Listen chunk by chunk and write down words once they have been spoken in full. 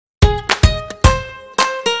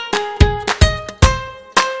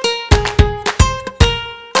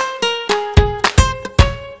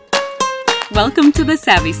Welcome to the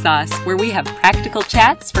Savvy Sauce, where we have practical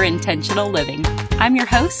chats for intentional living. I'm your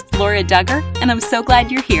host, Laura Duggar, and I'm so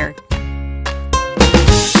glad you're here.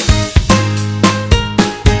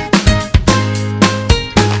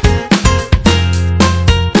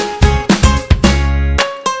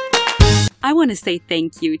 I want to say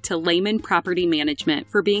thank you to Lehman Property Management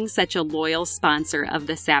for being such a loyal sponsor of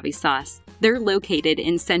the Savvy Sauce. They're located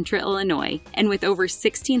in Central Illinois, and with over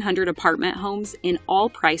 1,600 apartment homes in all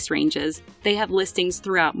price ranges, they have listings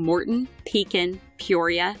throughout Morton, Pekin,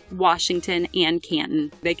 Peoria, Washington, and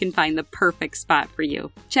Canton. They can find the perfect spot for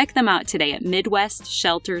you. Check them out today at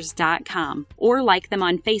MidwestShelters.com or like them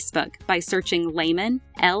on Facebook by searching Lehman,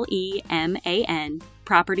 L-E-M-A-N,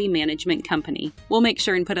 Property Management Company. We'll make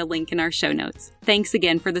sure and put a link in our show notes. Thanks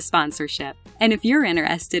again for the sponsorship. And if you're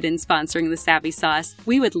interested in sponsoring the Savvy Sauce,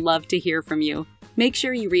 we would love to hear from you. Make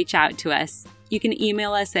sure you reach out to us. You can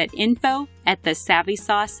email us at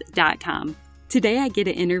info@thesavvysauce.com. Today I get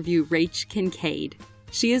to interview Rach Kincaid.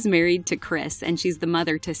 She is married to Chris, and she's the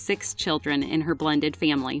mother to 6 children in her blended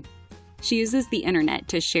family. She uses the internet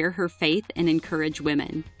to share her faith and encourage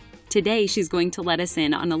women. Today, she's going to let us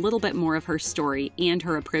in on a little bit more of her story and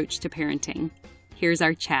her approach to parenting. Here's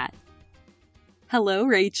our chat. Hello,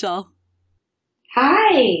 Rachel.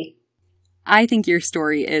 Hi. I think your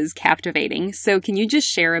story is captivating. So can you just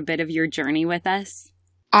share a bit of your journey with us?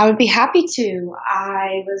 I would be happy to.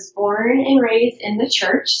 I was born and raised in the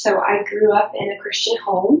church, so I grew up in a Christian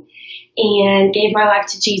home and gave my life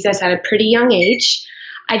to Jesus at a pretty young age.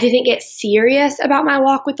 I didn't get serious about my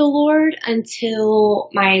walk with the Lord until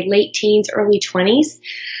my late teens, early 20s.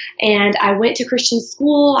 And I went to Christian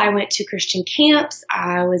school. I went to Christian camps.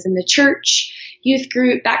 I was in the church, youth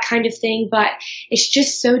group, that kind of thing. But it's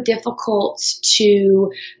just so difficult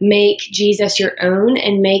to make Jesus your own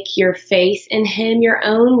and make your faith in him your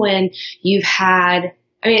own when you've had,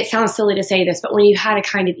 I mean, it sounds silly to say this, but when you had a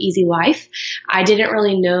kind of easy life. I didn't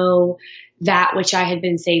really know that which I had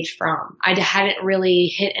been saved from. I hadn't really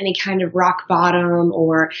hit any kind of rock bottom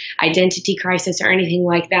or identity crisis or anything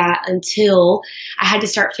like that until I had to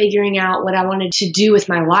start figuring out what I wanted to do with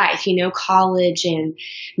my life, college and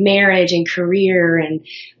marriage and career and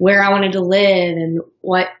where I wanted to live and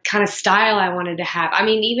what kind of style I wanted to have. I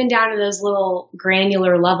mean, even down to those little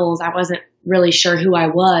granular levels, I wasn't really sure who I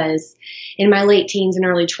was in my late teens and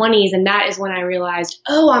early 20s. And that is when I realized,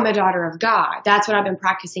 oh, I'm a daughter of God. That's what I've been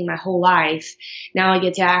practicing my whole life. Now I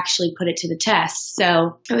get to actually put it to the test.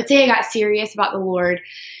 So I would say I got serious about the Lord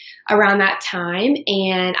around that time.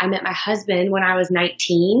 And I met my husband when I was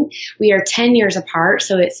 19. We are 10 years apart.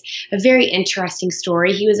 So it's a very interesting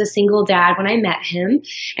story. He was a single dad when I met him,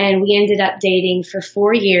 and we ended up dating for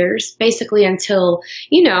 4 years, basically until,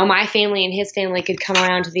 my family and his family could come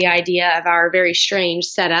around to the idea of our very strange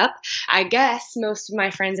setup. I guess most of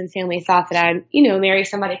my friends and family thought that I'd, marry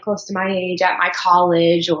somebody close to my age at my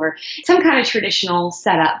college or some kind of traditional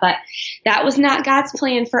setup, but that was not God's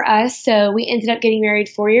plan for us. So we ended up getting married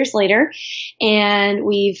 4 years later, and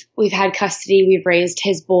we've had custody. We've raised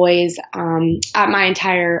his boys my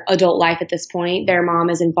entire adult life at this point. Their mom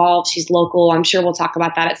is involved. She's local. I'm sure we'll talk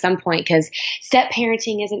about that at some point because step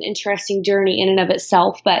parenting is an interesting journey in and of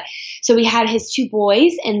itself. But so we had his 2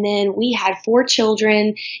 boys, and then we had 4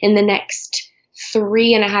 children in the next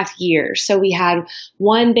 3.5 years. So we had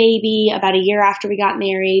 1 baby about a year after we got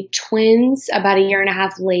married, twins about a 1.5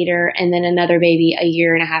 years later, and then another baby a 1.5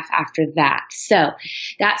 years after that. So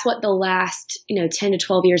that's what the last, 10 to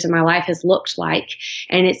 12 years of my life has looked like.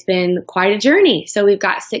 And it's been quite a journey. So we've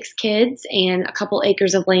got 6 kids and a couple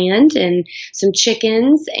acres of land and some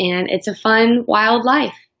chickens, and it's a fun, wild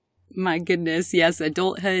life. My goodness. Yes.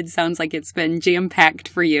 Adulthood sounds like it's been jam-packed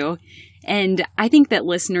for you. And I think that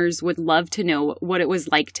listeners would love to know what it was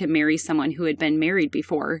like to marry someone who had been married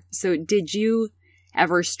before. So did you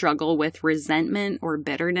ever struggle with resentment or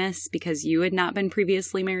bitterness because you had not been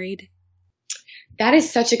previously married? That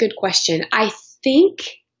is such a good question. I think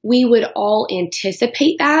we would all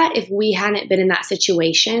anticipate that if we hadn't been in that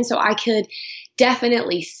situation. So I could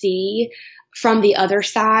definitely see from the other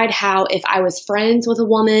side how if I was friends with a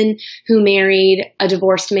woman who married a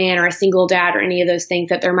divorced man or a single dad or any of those things,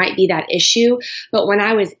 that there might be that issue. But when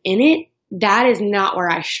I was in it, that is not where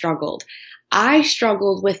I struggled. I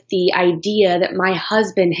struggled with the idea that my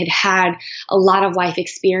husband had had a lot of life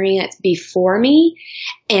experience before me,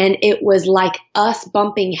 and it was like us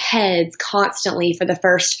bumping heads constantly for the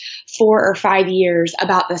first 4 or 5 years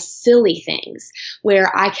about the silly things,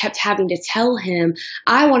 where I kept having to tell him,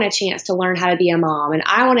 I want a chance to learn how to be a mom, and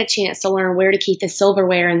I want a chance to learn where to keep the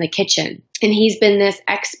silverware in the kitchen. And he's been this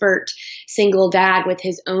expert single dad with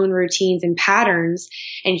his own routines and patterns.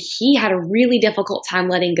 And he had a really difficult time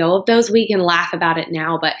letting go of those. We can laugh about it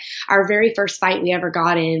now, but our very first fight we ever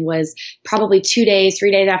got in was probably 3 days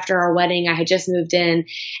after our wedding. I had just moved in,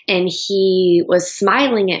 and he was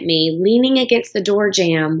smiling at me, leaning against the door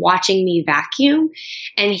jamb, watching me vacuum.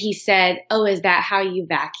 And he said, "Oh, is that how you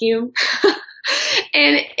vacuum?"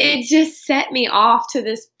 And it just set me off to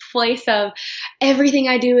this place of everything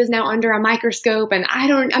I do is now under a microscope, and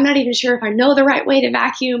I'm not even sure if I know the right way to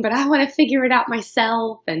vacuum, but I want to figure it out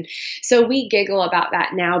myself. And so we giggle about that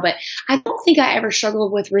now, but I don't think I ever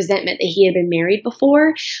struggled with resentment that he had been married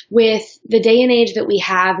before. With the day and age that we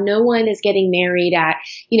have, no one is getting married at,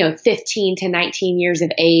 15 to 19 years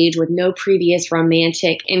of age with no previous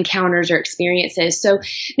romantic encounters or experiences. So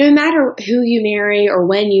no matter who you marry or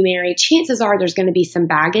when you marry, chances are there's going to be some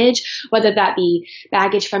baggage, whether that be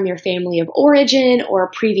baggage from your family of origin or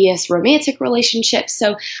previous romantic relationships.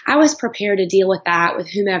 So I was prepared to deal with that with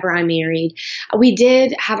whomever I married. We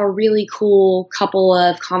did have a really cool couple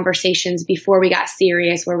of conversations before we got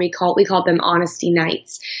serious where we called them honesty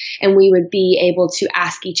nights. And we would be able to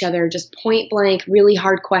ask each other just point blank, really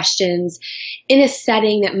hard questions in a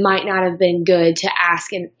setting that might not have been good to ask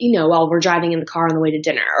while we're driving in the car on the way to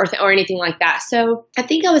dinner or anything like that. So I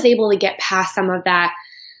think I was able to get past some of that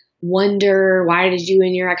wonder, why did you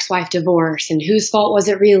and your ex-wife divorce, and whose fault was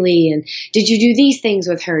it really, and did you do these things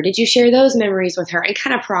with her, did you share those memories with her, and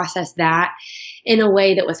kind of process that in a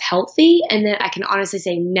way that was healthy, and that I can honestly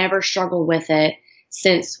say never struggled with it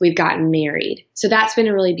since we've gotten married. So that's been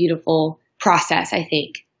a really beautiful process, I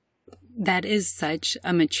think. That is such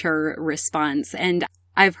a mature response. And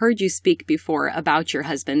I've heard you speak before about your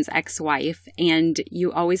husband's ex-wife, and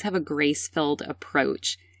you always have a grace-filled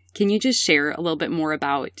approach. Can you just share a little bit more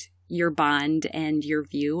about your bond and your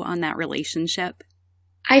view on that relationship?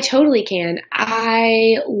 I totally can.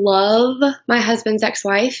 I love my husband's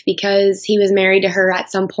ex-wife because he was married to her at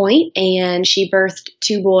some point and she birthed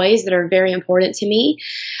 2 boys that are very important to me.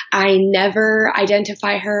 I never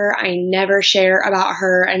identify her. I never share about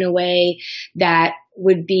her in a way that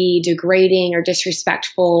would be degrading or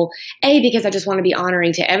disrespectful, because I just want to be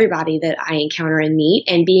honoring to everybody that I encounter and meet,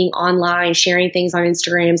 and being online, sharing things on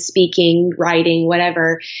Instagram, speaking, writing,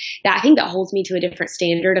 whatever, that I think that holds me to a different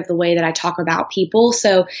standard of the way that I talk about people.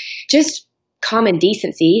 So just common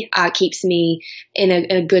decency keeps me in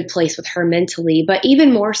a good place with her mentally. But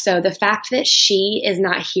even more so, the fact that she is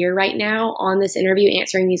not here right now on this interview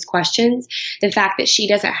answering these questions, the fact that she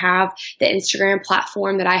doesn't have the Instagram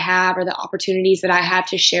platform that I have or the opportunities that I have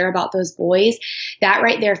to share about those boys, that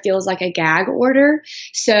right there feels like a gag order.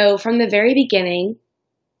 So from the very beginning,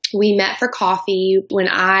 we met for coffee when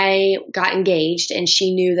I got engaged, and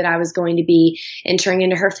she knew that I was going to be entering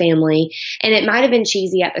into her family. And it might have been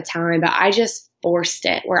cheesy at the time, but I just forced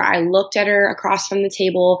it, where I looked at her across from the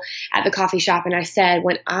table at the coffee shop and I said,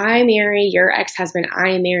 when I marry your ex-husband,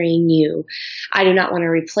 I am marrying you. I do not want to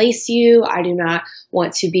replace you. I do not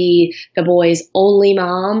want to be the boys' only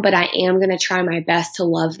mom, but I am going to try my best to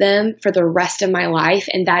love them for the rest of my life.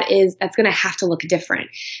 And that's going to have to look different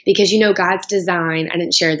because, God's design, I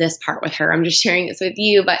didn't share this part with her. I'm just sharing this with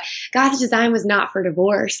you, but God's design was not for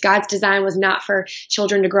divorce. God's design was not for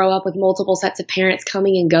children to grow up with multiple sets of parents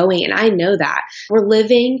coming and going. And I know that. We're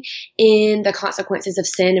living in the consequences of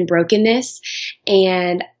sin and brokenness.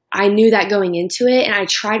 And I knew that going into it, and I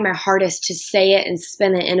tried my hardest to say it and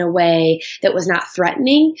spin it in a way that was not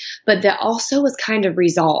threatening, but that also was kind of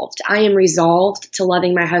resolved. I am resolved to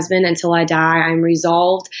loving my husband until I die. I'm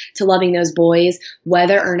resolved to loving those boys,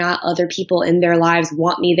 whether or not other people in their lives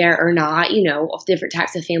want me there or not, different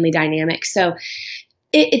types of family dynamics. So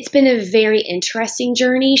it's been a very interesting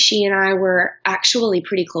journey. She and I were actually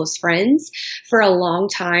pretty close friends for a long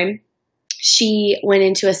time. She went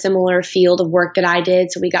into a similar field of work that I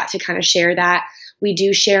did, so we got to kind of share that. We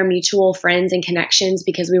do share mutual friends and connections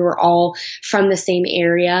because we were all from the same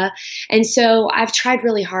area. And so I've tried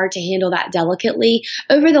really hard to handle that delicately.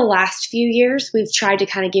 Over the last few years, we've tried to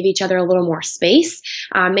kind of give each other a little more space.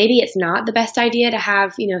 Maybe it's not the best idea to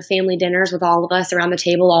have, family dinners with all of us around the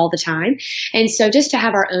table all the time. And so just to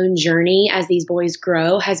have our own journey as these boys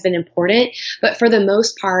grow has been important. But for the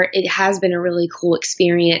most part, it has been a really cool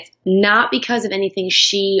experience, not because of anything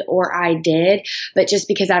she or I did, but just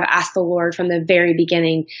because I've asked the Lord from the very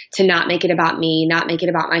beginning to not make it about me, not make it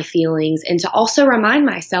about my feelings, and to also remind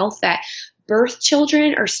myself that birth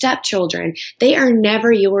children or stepchildren, they are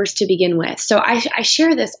never yours to begin with. So I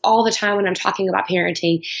share this all the time when I'm talking about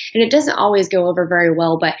parenting, and it doesn't always go over very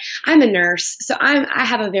well, but I'm a nurse, so I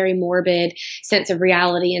have a very morbid sense of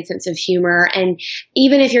reality and sense of humor. And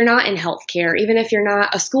even if you're not in healthcare, even if you're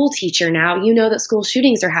not a school teacher now, you know that school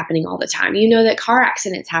shootings are happening all the time. You know that car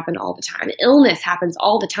accidents happen all the time. Illness happens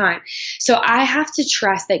all the time. So I have to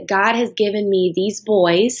trust that God has given me these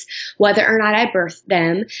boys, whether or not I birthed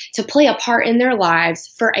them, to play a part in their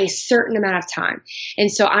lives for a certain amount of time.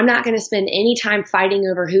 And so I'm not going to spend any time fighting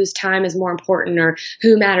over whose time is more important or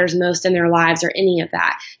who matters most in their lives or any of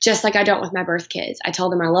that. Just like I don't with my birth kids. I tell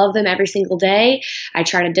them I love them every single day. I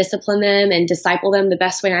try to discipline them and disciple them the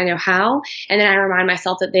best way I know how. And then I remind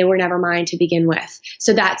myself that they were never mine to begin with.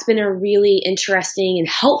 So that's been a really interesting and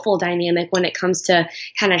helpful dynamic when it comes to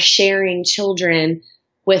kind of sharing children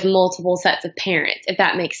with multiple sets of parents, if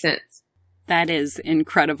that makes sense. That is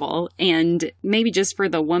incredible. And maybe just for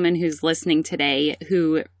the woman who's listening today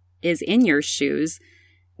who is in your shoes,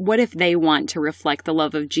 what if they want to reflect the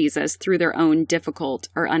love of Jesus through their own difficult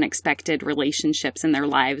or unexpected relationships in their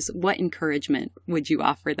lives? What encouragement would you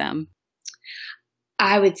offer them?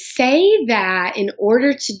 I would say that in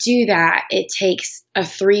order to do that, it takes a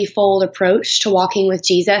threefold approach to walking with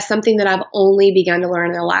Jesus, something that I've only begun to learn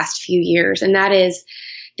in the last few years. And that is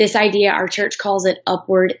this idea, our church calls it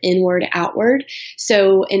upward, inward, outward.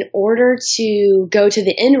 So in order to go to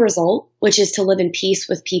the end result, which is to live in peace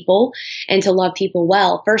with people and to love people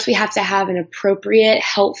well, first we have to have an appropriate,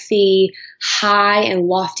 healthy, high and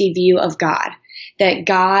lofty view of God. That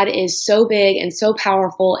God is so big and so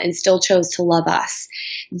powerful and still chose to love us.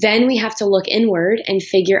 Then we have to look inward and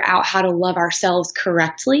figure out how to love ourselves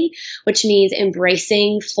correctly, which means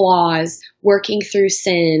embracing flaws, working through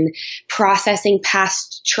sin, processing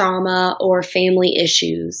past trauma or family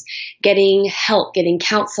issues, getting help, getting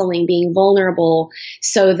counseling, being vulnerable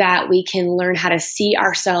so that we can learn how to see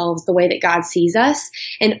ourselves the way that God sees us.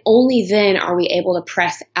 And only then are we able to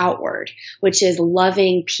press outward, which is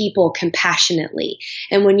loving people compassionately.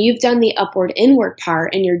 And when you've done the upward inward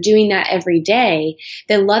part and you're doing that every day,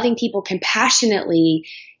 then loving people compassionately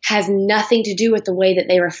has nothing to do with the way that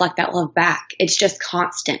they reflect that love back. It's just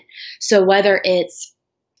constant. So whether it's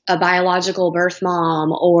a biological birth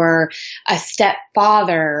mom or a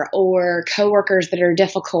stepfather or coworkers that are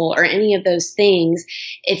difficult or any of those things,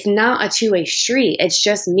 it's not a two-way street. It's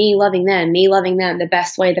just me loving them the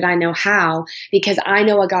best way that I know how, because I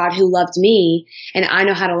know a God who loved me and I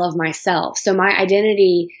know how to love myself. So my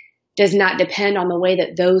identity does not depend on the way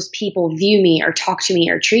that those people view me or talk to me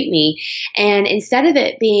or treat me. And instead of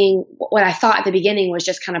it being what I thought at the beginning was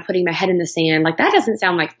just kind of putting my head in the sand, like that doesn't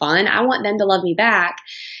sound like fun. I want them to love me back.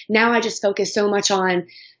 Now I just focus so much on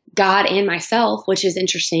God and myself, which is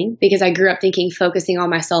interesting because I grew up thinking focusing on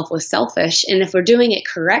myself was selfish. And if we're doing it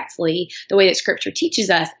correctly, the way that scripture teaches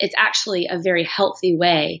us, it's actually a very healthy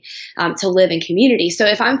way to live in community. So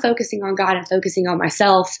if I'm focusing on God and focusing on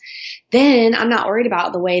myself, then I'm not worried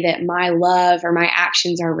about the way that my love or my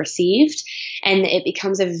actions are received. And it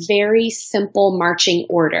becomes a very simple marching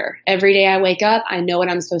order. Every day I wake up, I know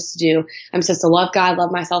what I'm supposed to do. I'm supposed to love God,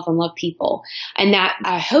 love myself, and love people. And that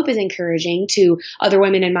I hope is encouraging to other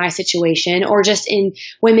women in my situation or just in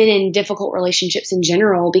women in difficult relationships in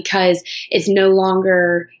general, because it's no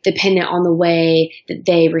longer dependent on the way that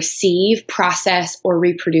they receive, process, or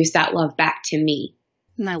reproduce that love back to me.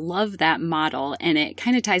 And I love that model. And it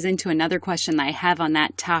kind of ties into another question that I have on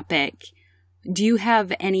that topic. Do you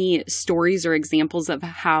have any stories or examples of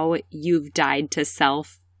how you've died to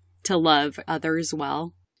self to love others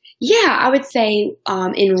well? Yeah, I would say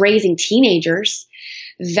in raising teenagers,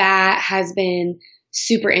 that has been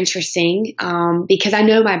super interesting because I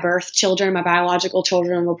know my birth children, my biological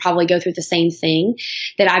children will probably go through the same thing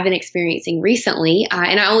that I've been experiencing recently.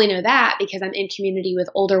 And I only know that because I'm in community with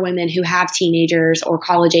older women who have teenagers or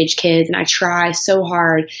college age kids. And I try so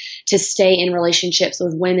hard to stay in relationships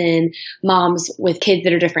with women, moms with kids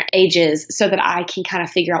that are different ages so that I can kind of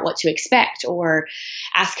figure out what to expect or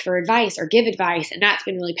ask for advice or give advice. And that's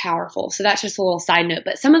been really powerful. So that's just a little side note.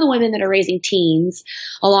 But some of the women that are raising teens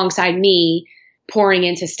alongside me, pouring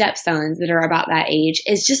into stepsons that are about that age,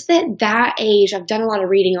 is just that age, I've done a lot of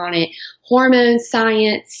reading on it, hormones,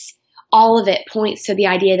 science, all of it points to the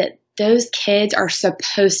idea that those kids are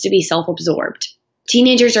supposed to be self-absorbed.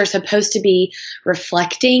 Teenagers are supposed to be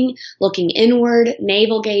reflecting, looking inward,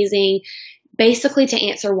 navel gazing, basically to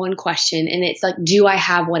answer one question. And it's like, do I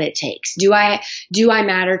have what it takes? Do I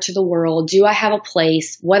matter to the world? Do I have a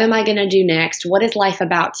place? What am I going to do next? What is life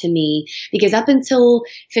about to me? Because up until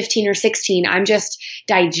 15 or 16, I'm just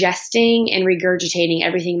digesting and regurgitating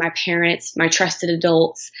everything my parents, my trusted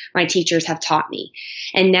adults, my teachers have taught me.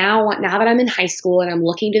 And now that I'm in high school and I'm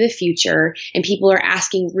looking to the future and people are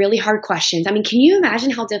asking really hard questions. I mean, can you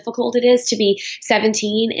imagine how difficult it is to be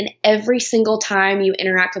 17 and every single time you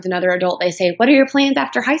interact with another adult, they say, what are your plans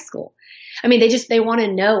after high school? I mean, they want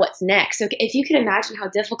to know what's next. So if you can imagine how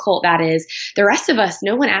difficult that is, the rest of us,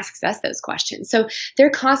 no one asks us those questions. So they're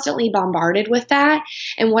constantly bombarded with that.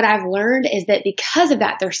 And what I've learned is that because of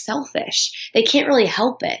that, they're selfish. They can't really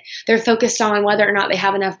help it. They're focused on whether or not they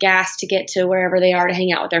have enough gas to get to wherever they are to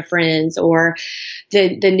hang out with their friends, or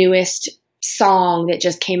the newest song that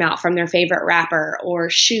just came out from their favorite rapper, or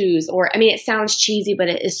shoes, or, I mean, it sounds cheesy, but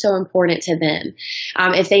it is so important to them.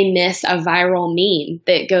 If they miss a viral meme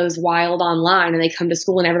that goes wild online and they come to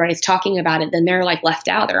school and everybody's talking about it, then they're like left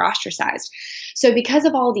out, they're ostracized. So because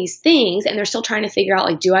of all these things, and they're still trying to figure out,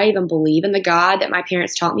 like, do I even believe in the God that my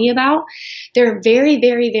parents taught me about? They're very,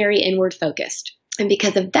 very, very inward focused. And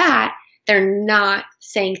because of that, they're not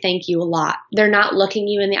saying thank you a lot. They're not looking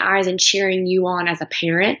you in the eyes and cheering you on as a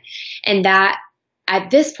parent. And that,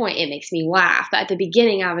 at this point, it makes me laugh. But at the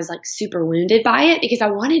beginning, I was like super wounded by it because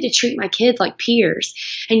I wanted to treat my kids like peers.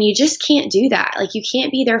 And you just can't do that. Like, you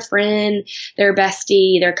can't be their friend, their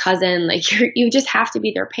bestie, their cousin. Like, you just have to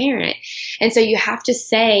be their parent. And so you have to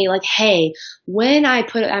say, like, hey, when I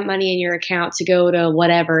put that money in your account to go to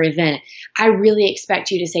whatever event, I really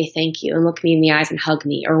expect you to say thank you and look me in the eyes and hug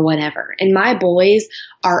me or whatever. And my boys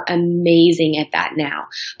are amazing at that now.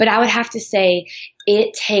 But I would have to say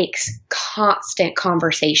it takes constant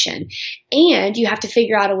conversation, and you have to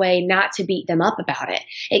figure out a way not to beat them up about it.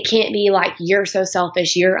 It can't be like, you're so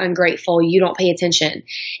selfish, you're ungrateful, you don't pay attention.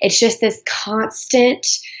 It's just this constant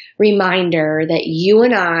reminder that you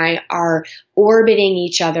and I are orbiting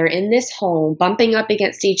each other in this home, bumping up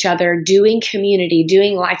against each other, doing community,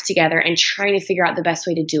 doing life together, and trying to figure out the best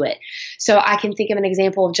way to do it. So I can think of an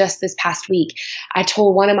example of just this past week. I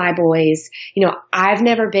told one of my boys, I've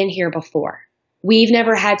never been here before. We've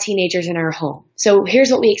never had teenagers in our home. So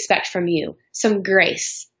here's what we expect from you: some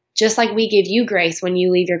grace. Just like we give you grace when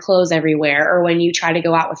you leave your clothes everywhere, or when you try to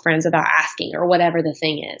go out with friends without asking, or whatever the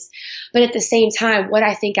thing is. But at the same time, what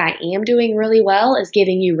I think I am doing really well is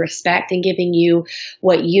giving you respect and giving you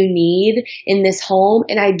what you need in this home.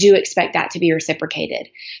 And I do expect that to be reciprocated.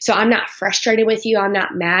 So I'm not frustrated with you. I'm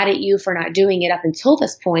not mad at you for not doing it up until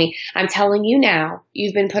this point. I'm telling you now,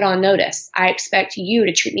 you've been put on notice. I expect you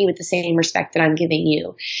to treat me with the same respect that I'm giving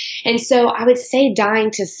you. And so I would say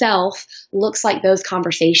dying to self looks like those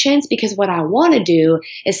conversations, because what I want to do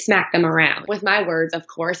is smack them around with my words, of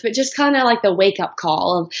course, but just kind of like the wake up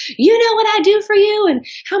call of, you know what I do for you and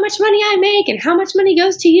how much money I make and how much money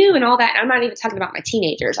goes to you and all that. I'm not even talking about my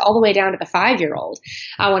teenagers, all the way down to the 5-year-old.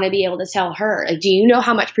 I want to be able to tell her, like, do you know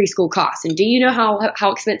how much preschool costs? And do you know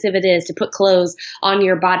how expensive it is to put clothes on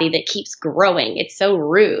your body that keeps growing? It's so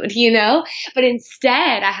rude, But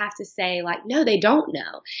instead, I have to say, like, no, they don't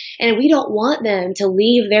know. And we don't want them to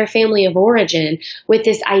leave their family of origin with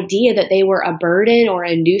this idea that they were a burden or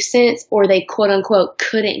a nuisance, or they quote unquote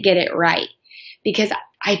couldn't get it right. Because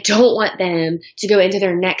I don't want them to go into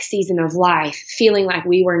their next season of life feeling like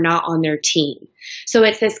we were not on their team. So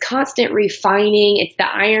it's this constant refining. It's the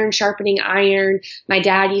iron sharpening iron. My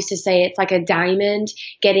dad used to say it's like a diamond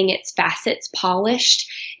getting its facets polished.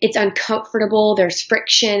 It's uncomfortable. There's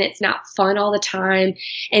friction. It's not fun all the time.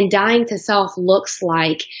 And dying to self looks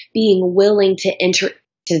like being willing to enter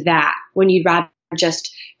to that when you'd rather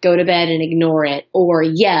just go to bed and ignore it, or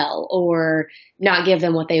yell, or not give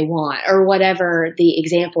them what they want, or whatever the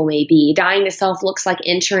example may be. Dying to self looks like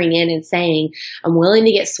entering in and saying, I'm willing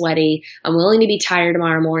to get sweaty. I'm willing to be tired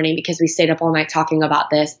tomorrow morning because we stayed up all night talking about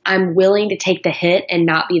this. I'm willing to take the hit and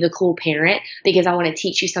not be the cool parent because I want to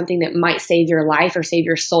teach you something that might save your life or save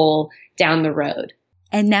your soul down the road.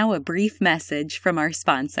 And now a brief message from our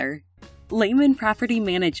sponsor. Lehman Property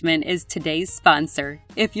Management is today's sponsor.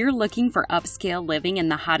 If you're looking for upscale living in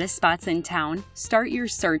the hottest spots in town, start your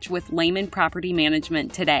search with Lehman Property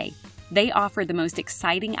Management today. They offer the most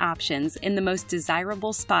exciting options in the most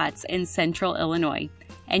desirable spots in Central Illinois,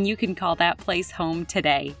 and you can call that place home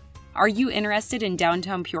today. Are you interested in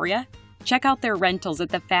downtown Peoria? Check out their rentals at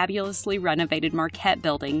the fabulously renovated Marquette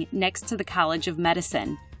Building next to the College of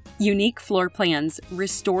Medicine. Unique floor plans,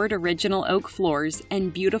 restored original oak floors,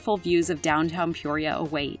 and beautiful views of downtown Peoria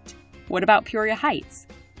await. What about Peoria Heights?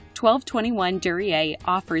 1221 Duryea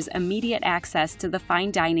offers immediate access to the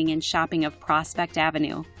fine dining and shopping of Prospect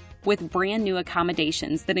Avenue. with brand new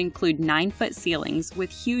accommodations that include 9-foot ceilings with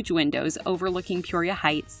huge windows overlooking Peoria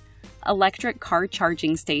Heights, electric car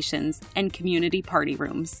charging stations, and community party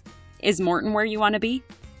rooms. Is Morton where you want to be?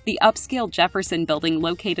 The upscale Jefferson building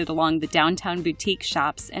located along the downtown boutique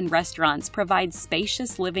shops and restaurants provides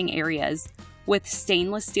spacious living areas with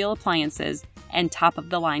stainless steel appliances and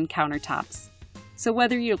top-of-the-line countertops. So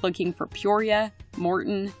whether you're looking for Peoria,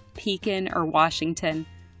 Morton, Pekin, or Washington,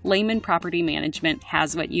 Lehman Property Management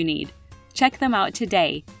has what you need. Check them out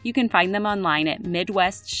today. You can find them online at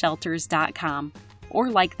midwestshelters.com or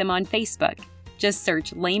like them on Facebook. Just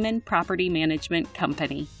search Lehman Property Management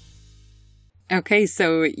Company. Okay,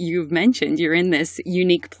 so you've mentioned you're in this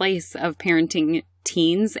unique place of parenting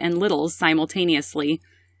teens and littles simultaneously.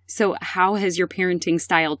 So how has your parenting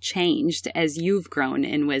style changed as you've grown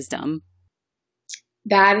in wisdom?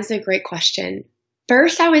 That is a great question.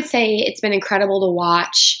 First, I would say it's been incredible to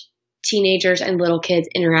watch teenagers and little kids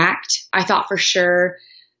interact. I thought for sure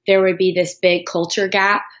there would be this big culture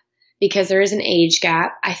gap because there is an age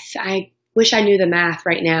gap. I wish I knew the math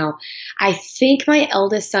right now. I think my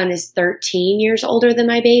eldest son is 13 years older than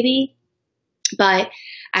my baby, but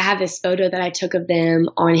I have this photo that I took of them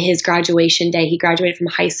on his graduation day. He graduated from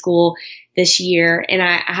high school this year, and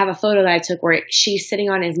I have a photo that I took where she's sitting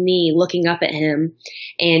on his knee looking up at him,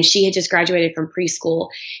 and she had just graduated from preschool,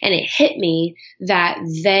 and it hit me that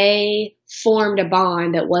they formed a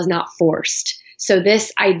bond that was not forced. So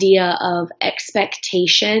this idea of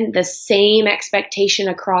expectation, the same expectation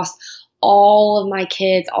across all of my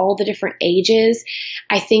kids, all the different ages,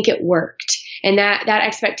 I think it worked. And that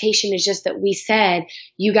expectation is just that we said,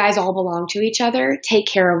 you guys all belong to each other, take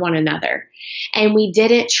care of one another. And we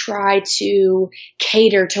didn't try to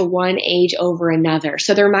cater to one age over another.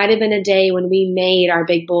 So there might have been a day when we made our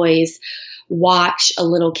big boys watch a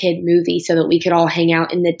little kid movie so that we could all hang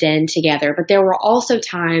out in the den together. But there were also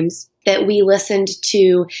times that we listened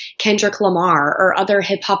to Kendrick Lamar or other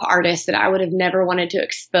hip hop artists that I would have never wanted to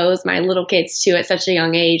expose my little kids to at such a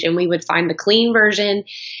young age. And we would find the clean version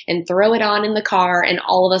and throw it on in the car, and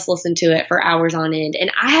all of us listened to it for hours on end.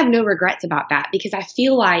 And I have no regrets about that because I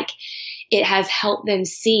feel like it has helped them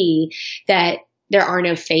see that there are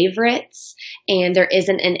no favorites and there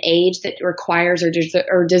isn't an age that requires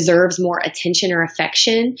or deserves more attention or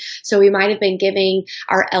affection. So we might have been giving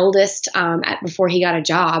our eldest before he got a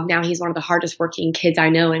job. Now he's one of the hardest working kids I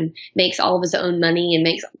know and makes all of his own money and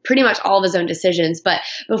makes pretty much all of his own decisions. But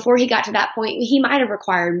before he got to that point, he might have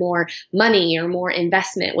required more money or more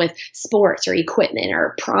investment with sports or equipment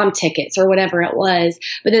or prom tickets or whatever it was.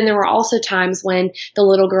 But then there were also times when the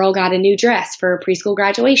little girl got a new dress for preschool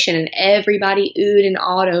graduation and everybody oohed and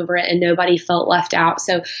awed over it and nobody felt left out.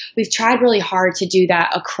 So we've tried really hard to do that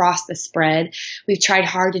across the spread. We've tried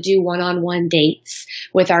hard to do one-on-one dates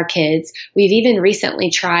with our kids. We've even recently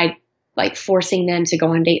tried forcing them to go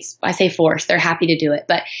on dates. I say force, they're happy to do it,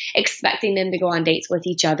 but expecting them to go on dates with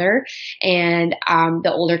each other and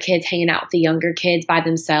the older kids hanging out with the younger kids by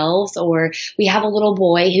themselves. Or we have a little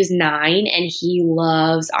boy who's 9 and he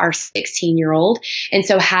loves our 16-year-old. And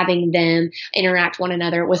so having them interact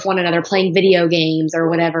with one another, playing video games or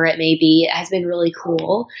whatever it may be, has been really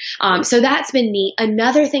cool. So that's been neat.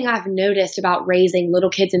 Another thing I've noticed about raising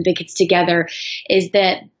little kids and big kids together is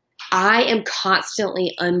that I am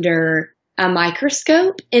constantly under a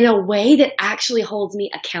microscope in a way that actually holds me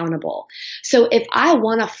accountable. So if I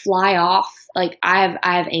want to fly off, I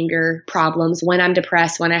have anger problems when I'm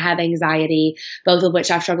depressed, when I have anxiety, both of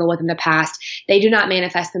which I've struggled with in the past. They do not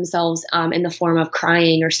manifest themselves in the form of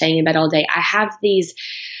crying or staying in bed all day. I have these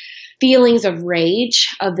feelings of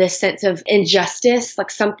rage, of this sense of injustice, like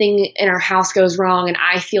something in our house goes wrong and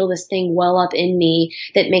I feel this thing well up in me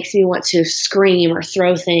that makes me want to scream or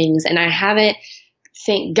throw things. And I haven't,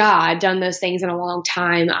 thank God, done those things in a long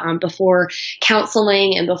time. Before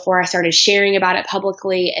counseling and before I started sharing about it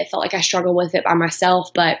publicly, it felt like I struggled with it by myself,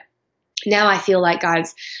 but now I feel like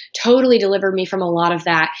God's totally delivered me from a lot of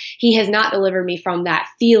that. He has not delivered me from that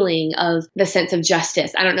feeling of the sense of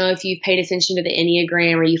justice. I don't know if you've paid attention to the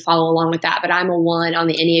Enneagram or you follow along with that, but I'm a 1 on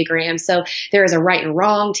the Enneagram. So there is a right and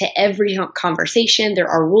wrong to every conversation. There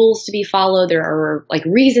are rules to be followed. There are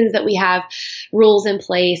reasons that we have rules in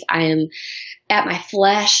place. I am at my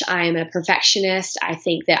flesh. I am a perfectionist. I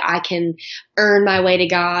think that I can earn my way to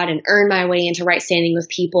God and earn my way into right standing with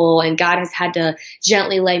people. And God has had to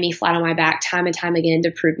gently lay me flat on my back time and time again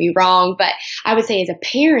to prove me wrong. But I would say as a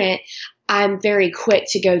parent, I'm very quick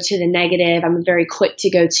to go to the negative. I'm very quick to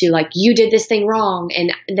go to like, you did this thing wrong,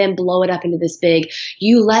 and then blow it up into this big,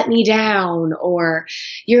 you let me down, or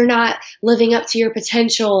you're not living up to your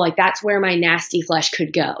potential. Like that's where my nasty flesh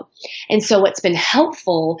could go. And so what's been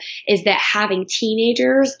helpful is that having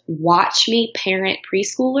teenagers watch me parent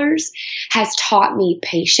preschoolers has taught me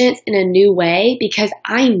patience in a new way, because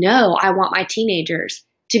I know I want my teenagers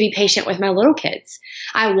to be patient with my little kids.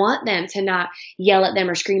 I want them to not yell at them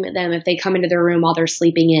or scream at them if they come into their room while they're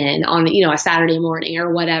sleeping in on, a Saturday morning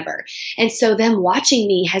or whatever. And so them watching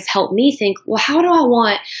me has helped me think, well, how do I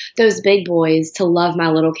want those big boys to love my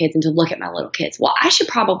little kids and to look at my little kids? Well, I should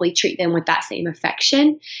probably treat them with that same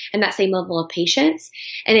affection and that same level of patience.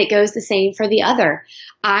 And it goes the same for the other.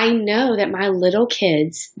 I know that my little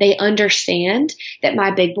kids, they understand that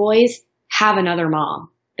my big boys have another mom,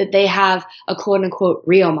 that they have a quote unquote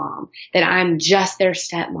real mom, that I'm just their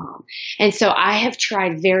stepmom. And so I have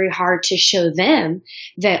tried very hard to show them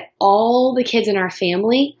that all the kids in our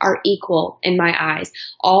family are equal in my eyes.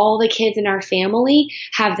 All the kids in our family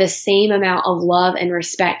have the same amount of love and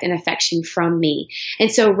respect and affection from me. And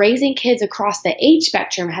so raising kids across the age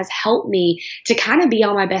spectrum has helped me to kind of be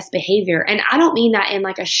on my best behavior. And I don't mean that in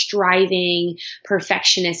like a striving,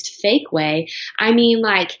 perfectionist, fake way. I mean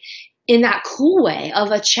like in that cool way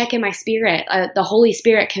of a check in my spirit, the Holy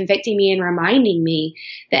Spirit convicting me and reminding me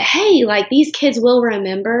that, hey, like these kids will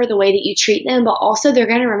remember the way that you treat them, but also they're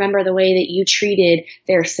going to remember the way that you treated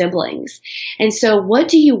their siblings. And so what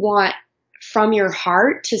do you want from your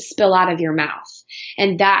heart to spill out of your mouth?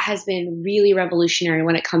 And that has been really revolutionary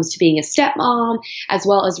when it comes to being a stepmom, as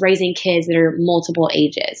well as raising kids that are multiple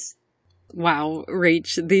ages. Wow,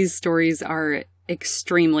 Rach, these stories are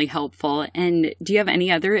extremely helpful. And do you have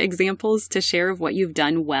any other examples to share of what you've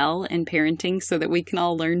done well in parenting so that we can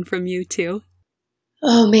all learn from you too?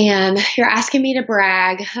 Oh man, you're asking me to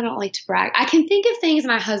brag. I don't like to brag. I can think of things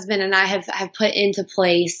my husband and I have put into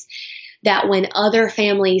place that when other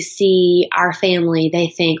families see our family, they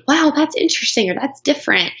think, wow, that's interesting, or that's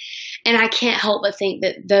different. And I can't help but think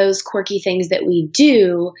that those quirky things that we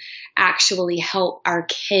do actually help our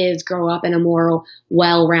kids grow up in a more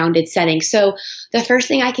well-rounded setting. So the first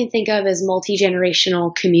thing I can think of is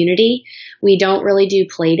multi-generational community. We don't really do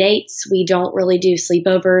play dates. We don't really do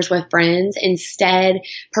sleepovers with friends. Instead,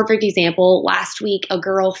 perfect example, last week, a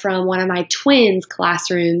girl from one of my twins'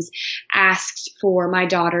 classrooms asked for my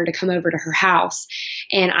daughter to come over to her house.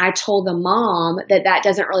 And I told the mom that that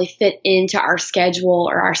doesn't really fit into our schedule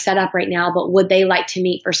or our setup right now, but would they like to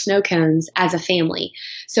meet for snow cones as a family?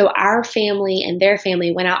 So our family and their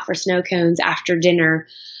family went out for snow cones after dinner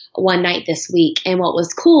one night this week. And what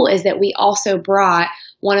was cool is that we also brought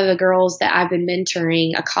one of the girls that I've been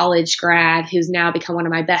mentoring, a college grad who's now become one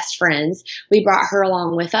of my best friends. We brought her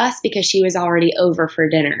along with us because she was already over for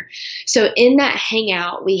dinner. So in that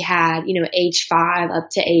hangout, we had, age 5 up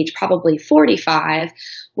to age probably 45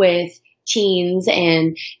 with teens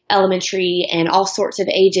and elementary and all sorts of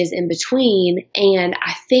ages in between. And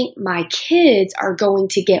I think my kids are going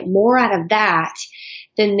to get more out of that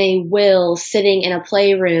than they will sitting in a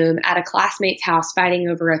playroom at a classmate's house fighting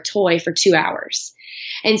over a toy for 2 hours.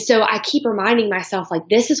 And so I keep reminding myself, like,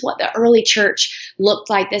 this is what the early church looked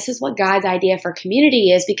like. This is what God's idea for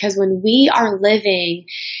community is, because when we are living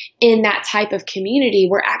in that type of community,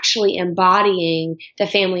 we're actually embodying the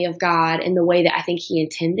family of God in the way that I think He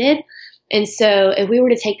intended. And so if we were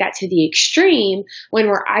to take that to the extreme, when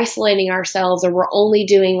we're isolating ourselves or we're only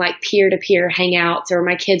doing like peer-to-peer hangouts, or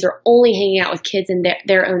my kids are only hanging out with kids in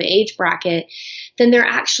their own age bracket, then they're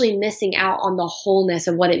actually missing out on the wholeness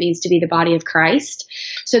of what it means to be the body of Christ.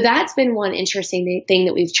 So that's been one interesting thing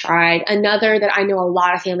that we've tried. Another that I know a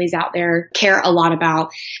lot of families out there care a lot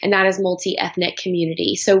about, and that is multi-ethnic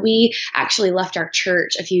community. So we actually left our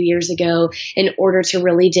church a few years ago in order to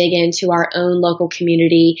really dig into our own local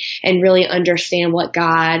community and really understand what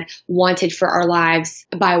God wanted for our lives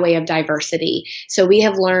by way of diversity. So we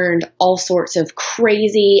have learned all sorts of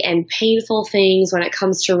crazy and painful things when it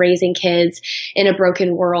comes to raising kids in a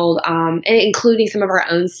broken world, and including some of our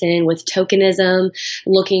own sin with tokenism,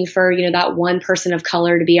 looking for, that one person of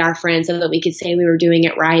color to be our friend so that we could say we were doing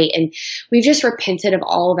it right. And we've just repented of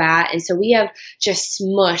all that. And so we have just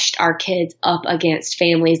smushed our kids up against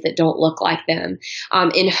families that don't look like them,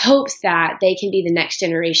 in hopes that they can be the next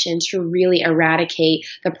generation to really eradicate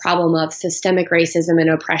the problem of systemic racism and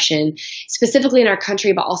oppression, specifically in our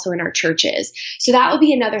country, but also in our churches. So that would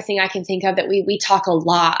be another thing I can think of, that we talk a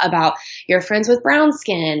lot about. You're friends with brown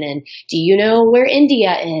skin, and do you know where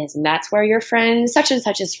India is? And that's where your friend such and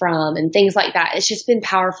such is from, and things like that. It's just been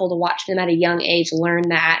powerful to watch them at a young age learn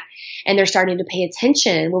that. And they're starting to pay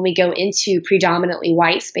attention when we go into predominantly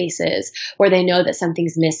white spaces where they know that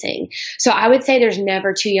something's missing. So I would say there's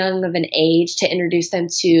never too young of an age to introduce them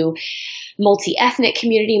to multi-ethnic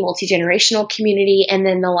community, multi-generational community. And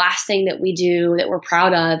then the last thing that we do that we're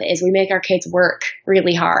proud of is we make our kids work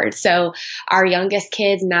really hard. So our youngest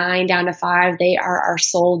kids, 9 down to 5, they are our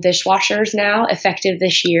sole dishwashers now, effective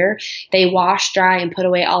this year. They wash, dry, and put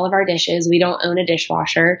away all of our dishes. We don't own a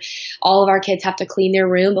dishwasher. All of our kids have to clean their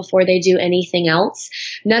room before they do anything else.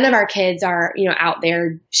 None of our kids are, out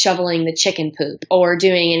there shoveling the chicken poop or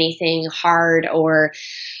doing anything hard or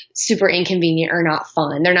super inconvenient or not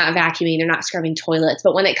fun. They're not vacuuming, they're not scrubbing toilets.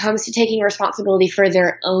 But when it comes to taking responsibility for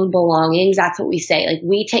their own belongings, that's what we say. Like,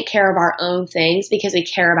 we take care of our own things because we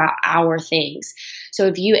care about our things. So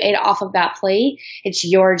if you ate off of that plate, it's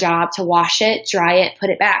your job to wash it, dry it, put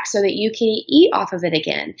it back so that you can eat off of it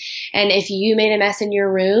again. And if you made a mess in your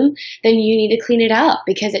room, then you need to clean it up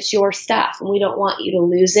because it's your stuff. And we don't want you to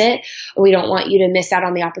lose it. Or we don't want you to miss out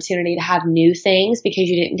on the opportunity to have new things because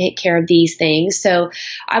you didn't take care of these things. So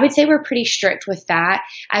I would say we're pretty strict with that,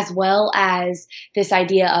 as well as this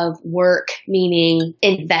idea of work, meaning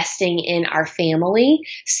investing in our family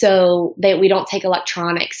so that we don't take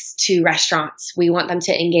electronics to restaurants. We want them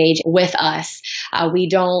to engage with us. We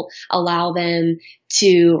don't allow them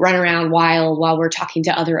to run around wild while we're talking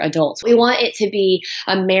to other adults. We want it to be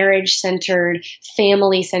a marriage-centered,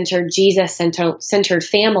 family-centered, Jesus-centered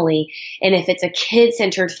family. And if it's a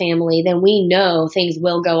kid-centered family, then we know things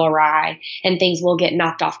will go awry and things will get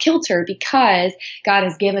knocked off kilter because God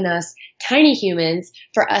has given us tiny humans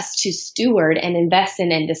for us to steward and invest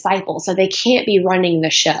in and disciple. So they can't be running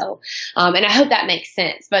the show. And I hope that makes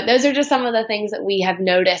sense. But those are just some of the things that we have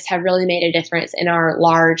noticed have really made a difference in our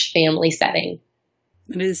large family setting.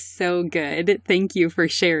 It is so good. Thank you for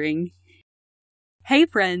sharing. Hey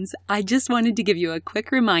friends, I just wanted to give you a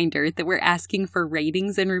quick reminder that we're asking for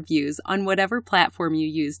ratings and reviews on whatever platform you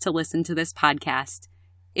use to listen to this podcast.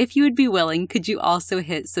 If you would be willing, could you also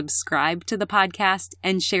hit subscribe to the podcast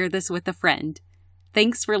and share this with a friend?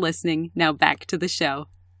 Thanks for listening. Now back to the show.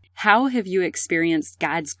 How have you experienced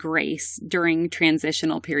God's grace during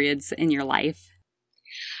transitional periods in your life?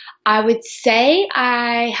 I would say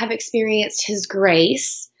I have experienced His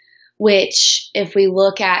grace, which if we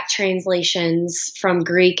look at translations from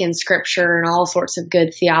Greek and scripture and all sorts of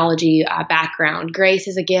good theology background, grace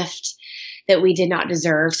is a gift that we did not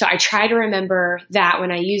deserve. So I try to remember that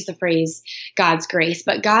when I use the phrase God's grace.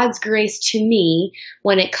 But God's grace to me,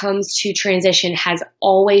 when it comes to transition, has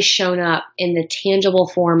always shown up in the tangible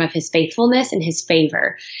form of His faithfulness and His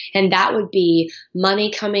favor. And that would be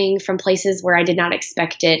money coming from places where I did not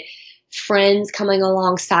expect it, friends coming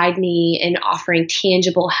alongside me and offering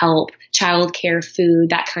tangible help, childcare, food,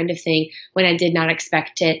 that kind of thing, when I did not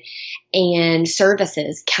expect it, and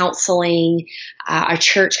services, counseling, a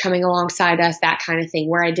church coming alongside us, that kind of thing,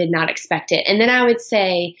 where I did not expect it. And then I would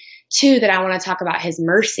say, too, that I want to talk about His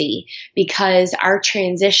mercy, because our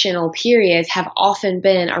transitional periods have often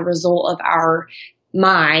been a result of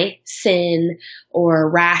my sin or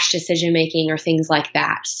rash decision making or things like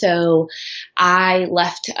that. So I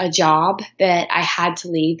left a job that I had to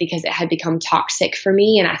leave because it had become toxic for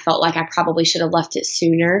me, and I felt like I probably should have left it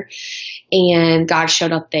sooner. And God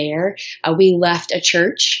showed up there. We left a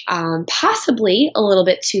church, possibly a little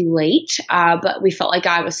bit too late, but we felt like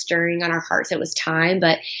God was stirring on our hearts. It was time.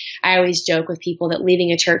 But I always joke with people that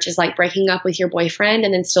leaving a church is like breaking up with your boyfriend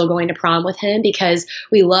and then still going to prom with him, because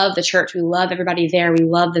we love the church. We love everybody there. We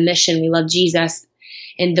love the mission. We love Jesus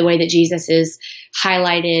and the way that Jesus is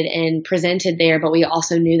highlighted and presented there. But we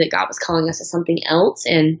also knew that God was calling us to something else.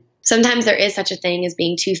 And sometimes there is such a thing as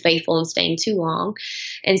being too faithful and staying too long.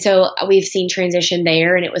 And so we've seen transition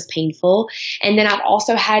there, and it was painful. And then I've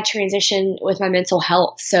also had transition with my mental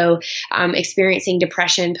health. So experiencing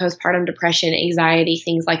depression, postpartum depression, anxiety,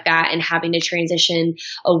 things like that, and having to transition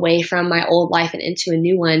away from my old life and into a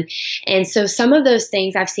new one. And so some of those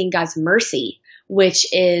things I've seen God's mercy, which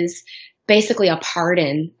is basically a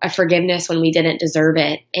pardon, a forgiveness when we didn't deserve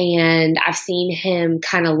it. And I've seen Him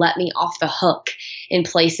kind of let me off the hook in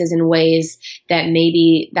places and ways that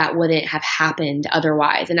maybe that wouldn't have happened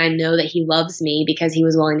otherwise. And I know that he loves me because he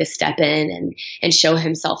was willing to step in and show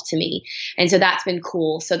himself to me. And so that's been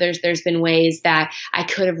cool. So there's been ways that I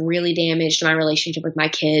could have really damaged my relationship with my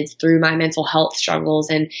kids through my mental health struggles.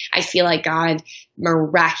 And I feel like God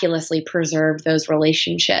miraculously preserved those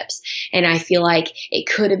relationships. And I feel like it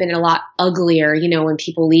could have been a lot uglier, when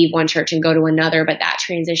people leave one church and go to another, but that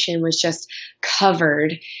transition was just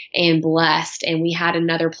covered and blessed. And we had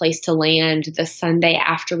another place to land the Sunday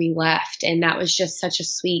after we left. And that was just such a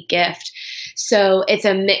sweet gift. So it's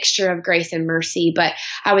a mixture of grace and mercy, but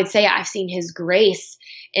I would say I've seen his grace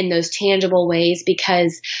in those tangible ways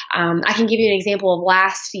because I can give you an example of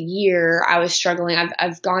last year. I was struggling.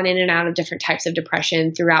 I've gone in and out of different types of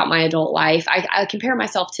depression throughout my adult life. I compare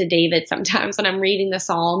myself to David sometimes when I'm reading the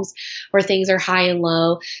Psalms where things are high and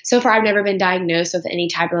low. So far, I've never been diagnosed with any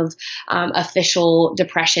type of official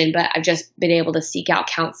depression, but I've just been able to seek out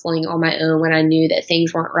counseling on my own when I knew that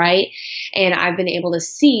things weren't right. And I've been able to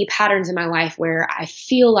see patterns in my life where I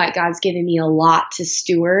feel like God's given me a lot to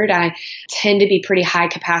steward. I tend to be pretty high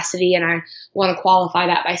capacity, and I want to qualify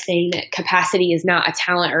that by saying that capacity is not a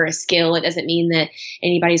talent or a skill. It doesn't mean that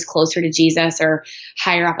anybody's closer to Jesus or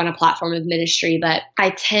higher up on a platform of ministry, but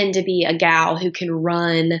I tend to be a gal who can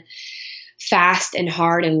run fast and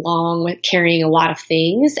hard and long with carrying a lot of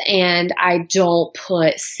things, and I don't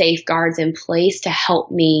put safeguards in place to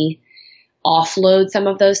help me offload some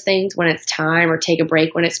of those things when it's time or take a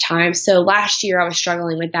break when it's time. So last year I was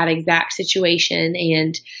struggling with that exact situation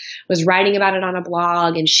and was writing about it on a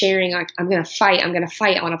blog and sharing, like, I'm going to fight. I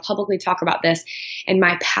want to publicly talk about this. And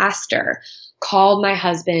my pastor called my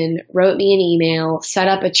husband, wrote me an email, set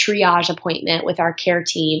up a triage appointment with our care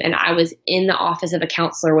team. And I was in the office of a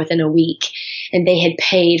counselor within a week, and they had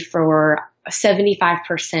paid for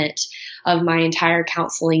 75% of my entire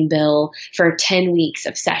counseling bill for 10 weeks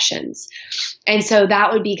of sessions. And so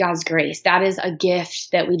that would be God's grace. That is a gift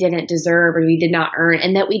that we didn't deserve or we did not earn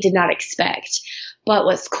and that we did not expect. But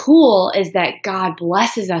what's cool is that God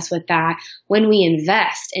blesses us with that when we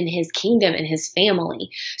invest in his kingdom and his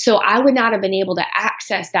family. So I would not have been able to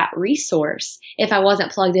access that resource if I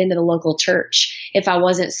wasn't plugged into the local church, if I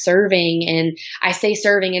wasn't serving. And I say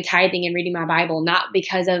serving and tithing and reading my Bible, not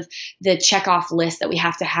because of the checkoff list that we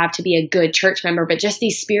have to be a good church member, but just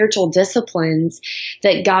these spiritual disciplines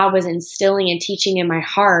that God was instilling and teaching in my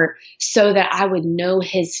heart so that I would know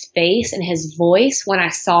his face and his voice when I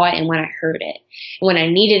saw it and when I heard it. When I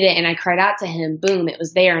needed it and I cried out to him, boom, it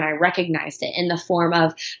was there, and I recognized it in the form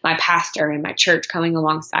of my pastor and my church coming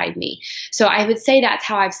alongside me. So I would say that's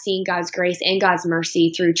how I've seen God's grace and God's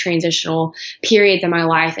mercy through transitional periods in my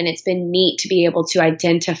life. And it's been neat to be able to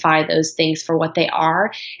identify those things for what they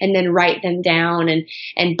are and then write them down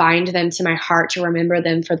and bind them to my heart to remember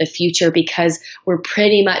them for the future, because we're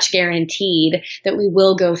pretty much guaranteed that we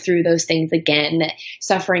will go through those things again, that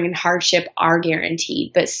suffering and hardship are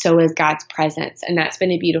guaranteed, but so is God's presence. And that's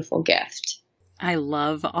been a beautiful gift. I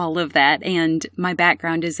love all of that. And my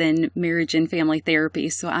background is in marriage and family therapy.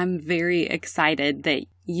 So I'm very excited that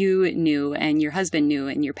you knew and your husband knew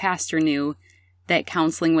and your pastor knew that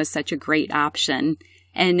counseling was such a great option.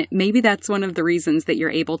 And maybe that's one of the reasons that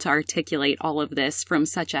you're able to articulate all of this from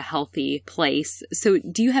such a healthy place. So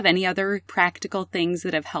do you have any other practical things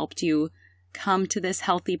that have helped you come to this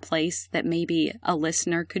healthy place that maybe a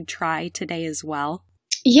listener could try today as well?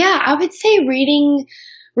 Yeah, I would say reading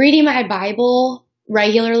my Bible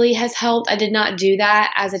regularly has helped. I did not do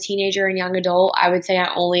that as a teenager and young adult. I would say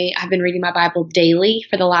I've been reading my Bible daily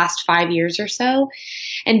for the last 5 years or so.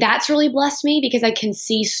 And that's really blessed me because I can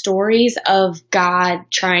see stories of God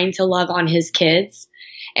trying to love on his kids.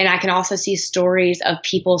 And I can also see stories of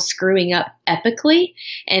people screwing up epically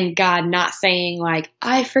and God not saying like,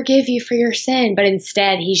 I forgive you for your sin, but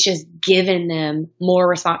instead he's just given them more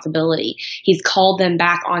responsibility. He's called them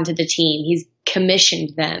back onto the team. He's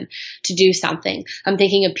commissioned them to do something. I'm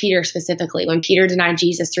thinking of Peter specifically. When Peter denied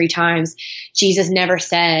Jesus 3 times, Jesus never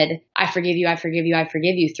said, I forgive you, I forgive you, I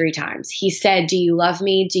forgive you 3 times. He said, do you love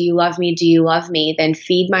me? Do you love me? Do you love me? Then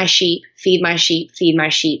feed my sheep, feed my sheep, feed my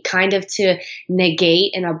sheep, kind of to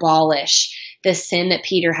negate and abolish the sin that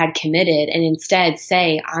Peter had committed and instead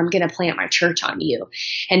say, I'm going to plant my church on you.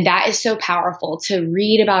 And that is so powerful to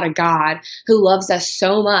read about a God who loves us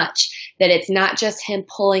so much that it's not just him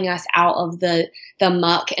pulling us out of the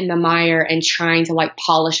muck and the mire and trying to like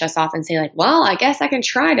polish us off and say like, well, I guess I can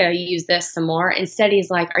try to use this some more. Instead,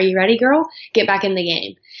 he's like, are you ready, girl? Get back in the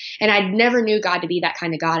game. And I never knew God to be that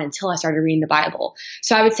kind of God until I started reading the Bible.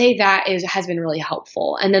 So I would say that has been really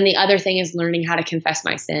helpful. And then the other thing is learning how to confess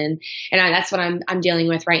my sin. And that's what I'm dealing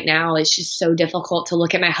with right now. It's just so difficult to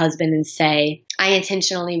look at my husband and say, I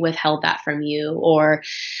intentionally withheld that from you, or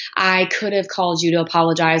I could have called you to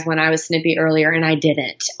apologize when I was snippy earlier and I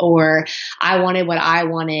didn't, or I wanted what I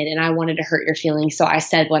wanted and I wanted to hurt your feelings, so I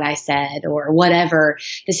said what I said, or whatever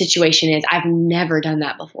the situation is. I've never done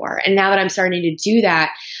that before. And now that I'm starting to do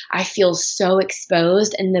that, I feel so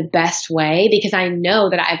exposed in the best way because I know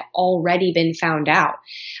that I've already been found out.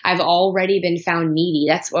 I've already been found needy.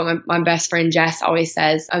 That's what my best friend Jess always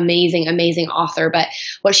says. Amazing, amazing author. But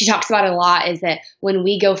what she talks about a lot is that when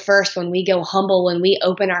we go first, when we go humble, when we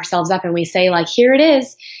open ourselves up and we say like, here it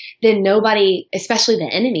is, then nobody, especially the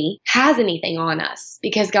enemy, has anything on us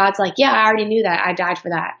because God's like, yeah, I already knew that. I died for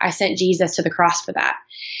that. I sent Jesus to the cross for that.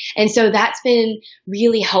 And so that's been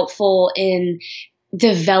really helpful in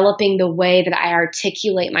developing the way that I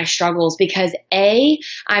articulate my struggles because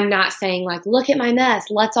I'm not saying like, look at my mess.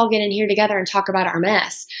 Let's all get in here together and talk about our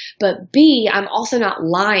mess. But B, I'm also not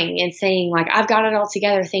lying and saying like, I've got it all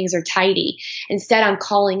together. Things are tidy. Instead, I'm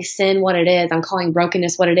calling sin what it is. I'm calling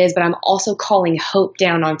brokenness what it is, but I'm also calling hope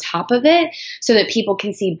down on top of it so that people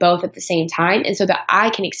can see both at the same time and so that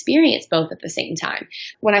I can experience both at the same time.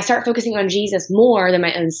 When I start focusing on Jesus more than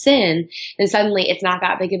my own sin, then suddenly it's not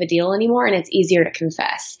that big of a deal anymore and it's easier to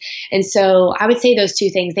confess. And so I would say those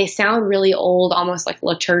two things, they sound really old, almost like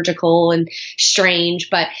liturgical and strange,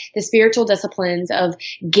 but the spiritual disciplines of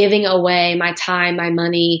giving away my time, my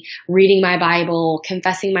money, reading my Bible,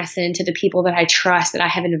 confessing my sin to the people that I trust, that I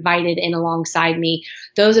have invited in alongside me,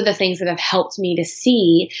 those are the things that have helped me to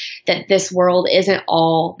see that this world isn't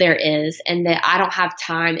all there is and that I don't have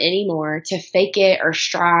time anymore to fake it or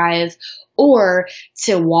strive or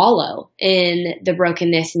to wallow in the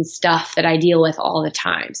brokenness and stuff that I deal with all the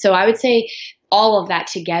time. So I would say all of that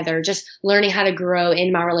together, just learning how to grow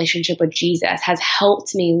in my relationship with Jesus has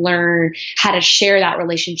helped me learn how to share that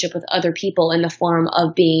relationship with other people in the form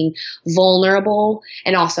of being vulnerable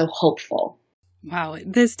and also hopeful. Wow,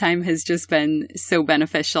 this time has just been so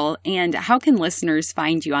beneficial. And how can listeners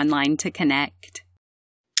find you online to connect?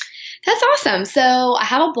 That's awesome. So I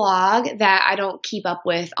have a blog that I don't keep up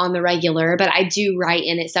with on the regular, but I do write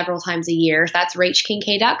in it several times a year. That's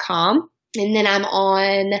rachkincaid.com. And then I'm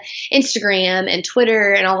on Instagram and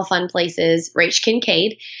Twitter and all the fun places, Rach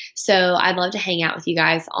Kincaid. So I'd love to hang out with you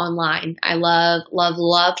guys online. I love, love,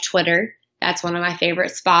 love Twitter. That's one of my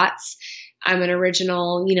favorite spots. I'm an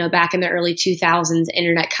original, back in the early 2000s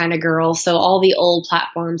internet kind of girl. So all the old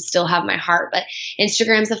platforms still have my heart, but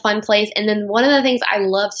Instagram's a fun place. And then one of the things I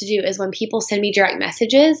love to do is when people send me direct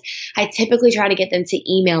messages, I typically try to get them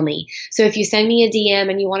to email me. So if you send me a DM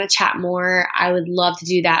and you want to chat more, I would love to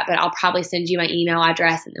do that, but I'll probably send you my email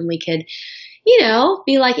address and then we could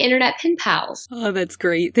be like internet pen pals. Oh, that's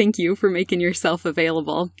great. Thank you for making yourself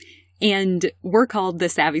available. And we're called the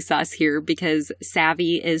Savvy Sauce here because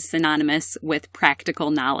savvy is synonymous with practical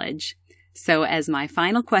knowledge. So as my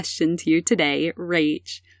final question to you today,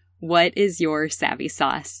 Rach, what is your Savvy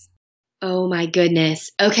Sauce? Oh my goodness.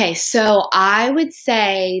 Okay, so I would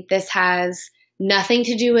say this has nothing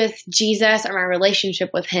to do with Jesus or my relationship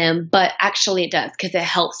with him, but actually it does because it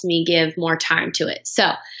helps me give more time to it. So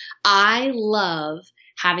I love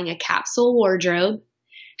having a capsule wardrobe,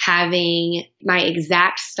 having my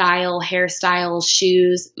exact style, hairstyle,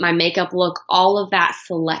 shoes, my makeup look, all of that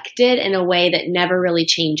selected in a way that never really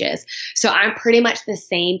changes. So I'm pretty much the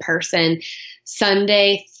same person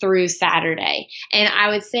Sunday through Saturday. And I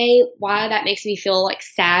would say why that makes me feel like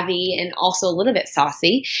savvy and also a little bit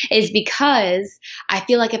saucy is because I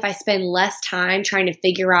feel like if I spend less time trying to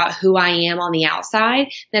figure out who I am on the outside,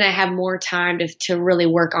 then I have more time to really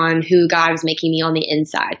work on who God is making me on the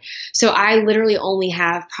inside. So I literally only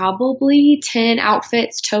have probably 10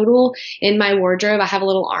 outfits total in my wardrobe. I have a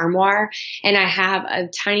little armoire and I have a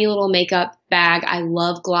tiny little makeup bag. I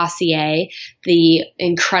love Glossier, the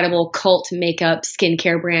incredible cult makeup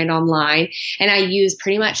skincare brand online. And I use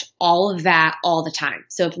pretty much all of that all the time.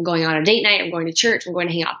 So if I'm going on a date night, I'm going to church, I'm going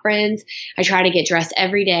to hang out with friends, I try to get dressed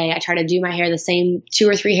every day. I try to do my hair the same 2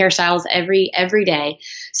 or 3 hairstyles every day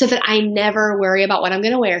so that I never worry about what I'm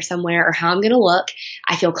going to wear somewhere or how I'm going to look.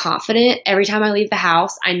 I feel confident every time I leave the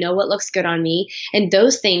house. I know what looks good on me. And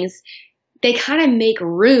those things, they kind of make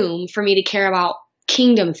room for me to care about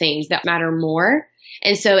kingdom things that matter more.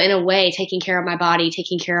 And so in a way, taking care of my body,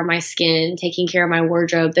 taking care of my skin, taking care of my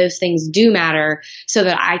wardrobe, those things do matter so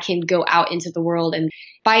that I can go out into the world and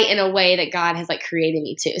fight in a way that God has like created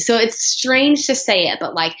me to. So it's strange to say it,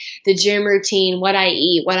 but like the gym routine, what I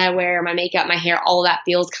eat, what I wear, my makeup, my hair, all that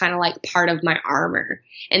feels kind of like part of my armor.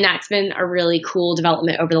 And that's been a really cool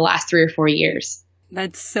development over the last 3 or 4 years.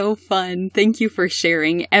 That's so fun. Thank you for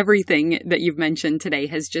sharing. Everything that you've mentioned today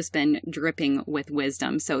has just been dripping with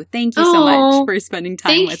wisdom. So thank you so much for spending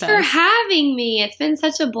time with us. Thanks for having me. It's been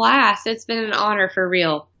such a blast. It's been an honor for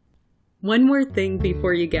real. One more thing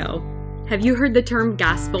before you go. Have you heard the term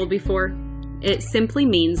gospel before? It simply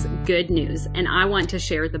means good news, and I want to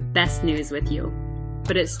share the best news with you.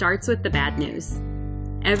 But it starts with the bad news.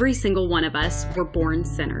 Every single one of us were born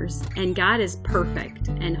sinners, and God is perfect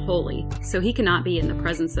and holy, so he cannot be in the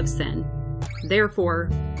presence of sin. Therefore,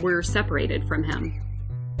 we're separated from him.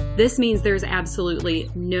 This means there's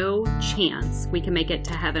absolutely no chance we can make it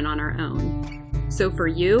to heaven on our own. So for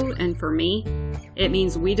you and for me, it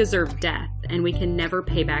means we deserve death, and we can never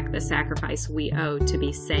pay back the sacrifice we owe to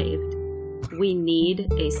be saved. We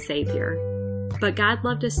need a Savior. But God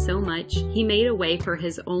loved us so much, he made a way for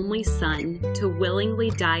his only Son to willingly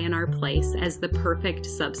die in our place as the perfect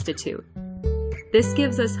substitute. This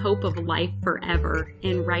gives us hope of life forever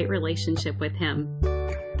in right relationship with him.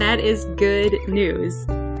 That is good news.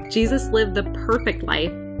 Jesus lived the perfect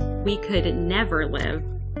life we could never live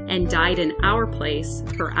and died in our place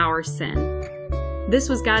for our sin. This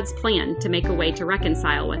was God's plan to make a way to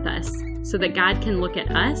reconcile with us so that God can look at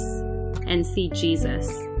us and see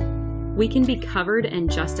Jesus. We can be covered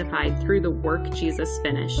and justified through the work Jesus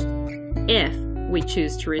finished, if we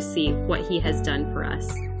choose to receive what he has done for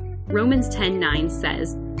us. Romans 10:9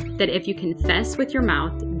 says that if you confess with your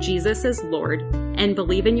mouth Jesus is Lord and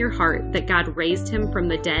believe in your heart that God raised him from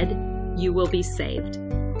the dead, you will be saved.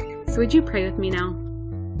 So would you pray with me now?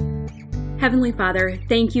 Heavenly Father,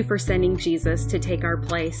 thank you for sending Jesus to take our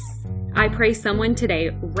place. I pray someone today,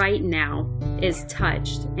 right now, is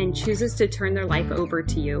touched and chooses to turn their life over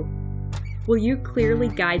to you. Will you clearly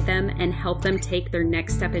guide them and help them take their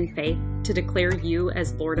next step in faith to declare you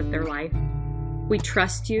as Lord of their life? We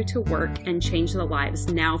trust you to work and change the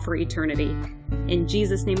lives now for eternity. In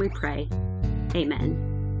Jesus' name we pray.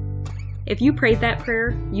 Amen. If you prayed that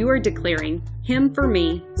prayer, you are declaring, him for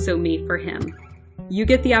me, so me for him. You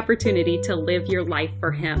get the opportunity to live your life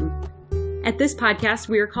for him. At this podcast,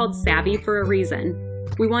 we are called Savvy for a reason.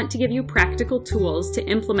 We want to give you practical tools to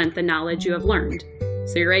implement the knowledge you have learned.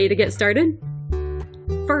 So you ready to get started?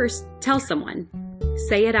 First, tell someone.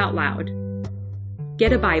 Say it out loud.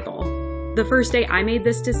 Get a Bible. The first day I made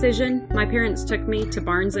this decision, my parents took me to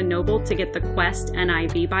Barnes & Noble to get the Quest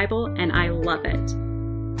NIV Bible, and I love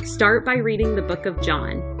it. Start by reading the book of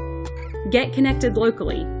John. Get connected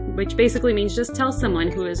locally, which basically means just tell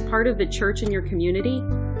someone who is part of the church in your community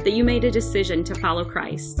that you made a decision to follow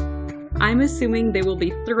Christ. I'm assuming they will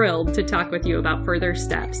be thrilled to talk with you about further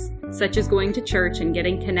steps, such as going to church and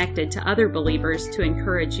getting connected to other believers to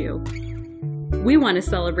encourage you. We want to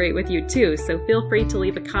celebrate with you too, so feel free to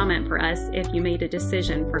leave a comment for us if you made a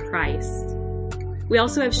decision for Christ. We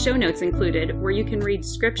also have show notes included where you can read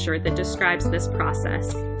scripture that describes this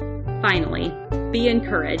process. Finally, be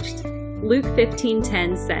encouraged. Luke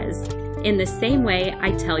 15:10 says, "In the same way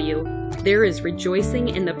I tell you, there is rejoicing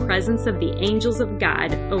in the presence of the angels of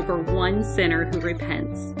God over one sinner who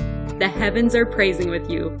repents." The heavens are praising with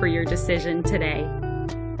you for your decision today.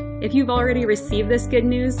 If you've already received this good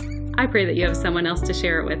news, I pray that you have someone else to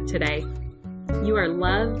share it with today. You are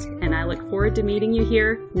loved, and I look forward to meeting you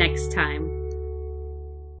here next time.